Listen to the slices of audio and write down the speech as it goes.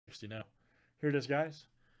60 now. Here it is, guys.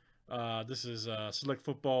 This is Select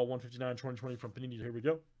Football 159 2020 from Panini. Here we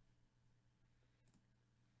go.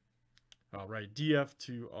 All right, DF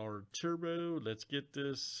to our Turbo. Let's get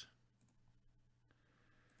this.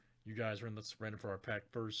 You guys run. Let's run it for our pack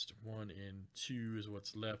first. 1 and 2 is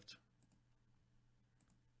what's left.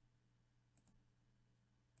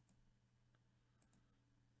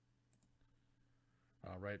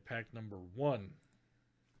 All right, pack number 1.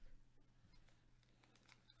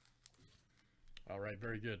 All right,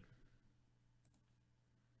 very good.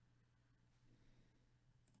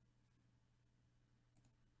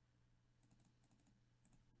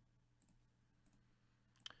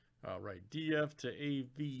 All right, DF to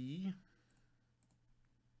AV.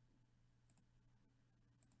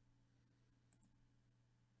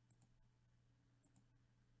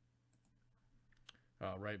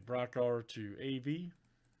 All right, Brock R to AV.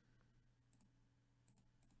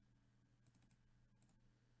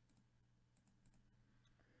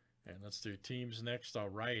 And let's do teams next. All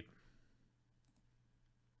right.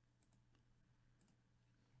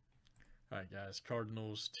 All right, guys.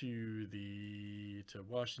 Cardinals to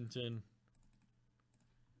Washington.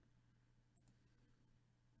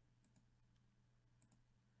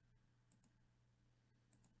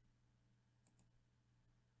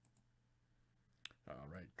 All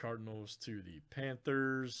right, Cardinals to the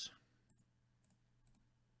Panthers.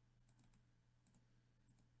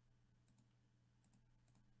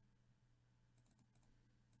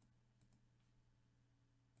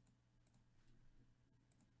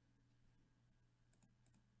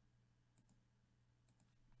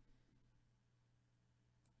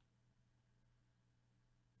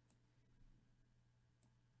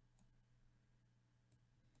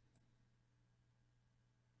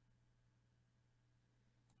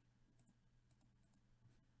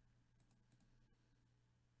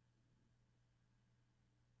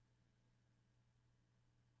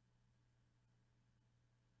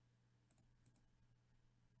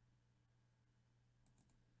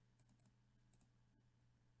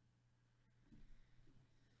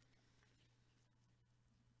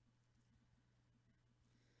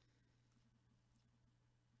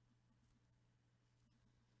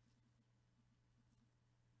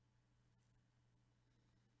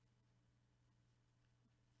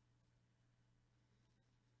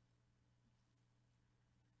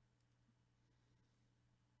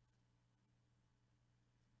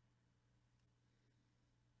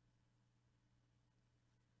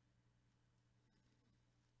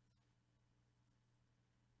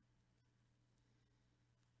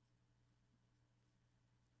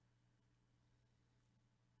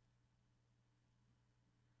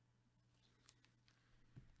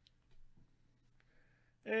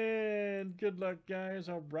 And good luck, guys.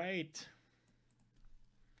 All right.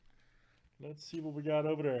 Let's see what we got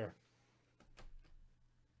over there.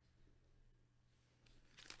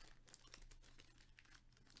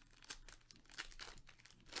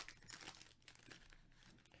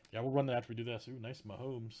 Yeah, we'll run that after we do this. Ooh, nice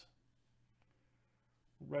Mahomes.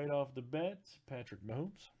 Right off the bat, Patrick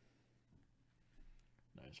Mahomes.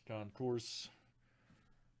 Nice concourse.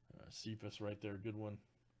 Cephas right there, good one.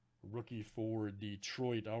 Rookie for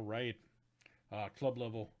Detroit. All right. Club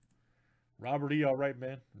level. Robert E. All right,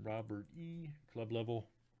 man. Robert E. Club level.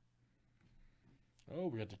 Oh,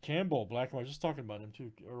 we got the Campbell. Black and white. Just talking about him,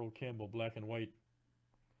 too. Earl Campbell, black and white.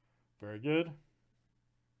 Very good.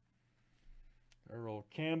 Earl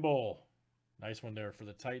Campbell. Nice one there for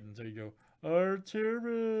the Titans. There you go.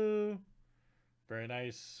 Arturo. Very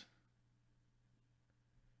nice.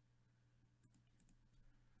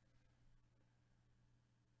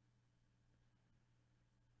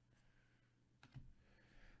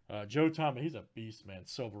 Joe Thomas, he's a beast, man.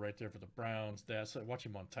 Silver right there for the Browns. Watch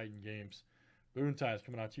him on Titan games. Boone Ties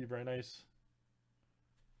coming out to you. Very nice.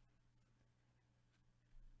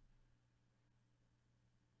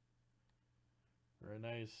 Very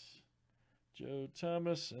nice. Joe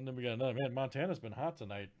Thomas. And then we got another. Man, Montana's been hot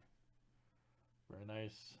tonight. Very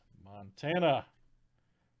nice. Montana.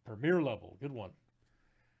 Premier level. Good one.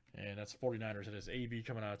 And that's 49ers. It is AV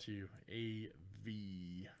coming out to you.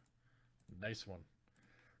 AV. Nice one.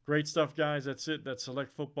 Great stuff, guys. That's it. That's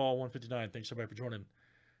Select Football 159. Thanks, everybody, for joining.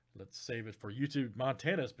 Let's save it for YouTube.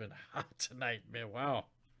 Montana's been hot tonight, man. Wow.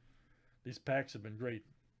 These packs have been great.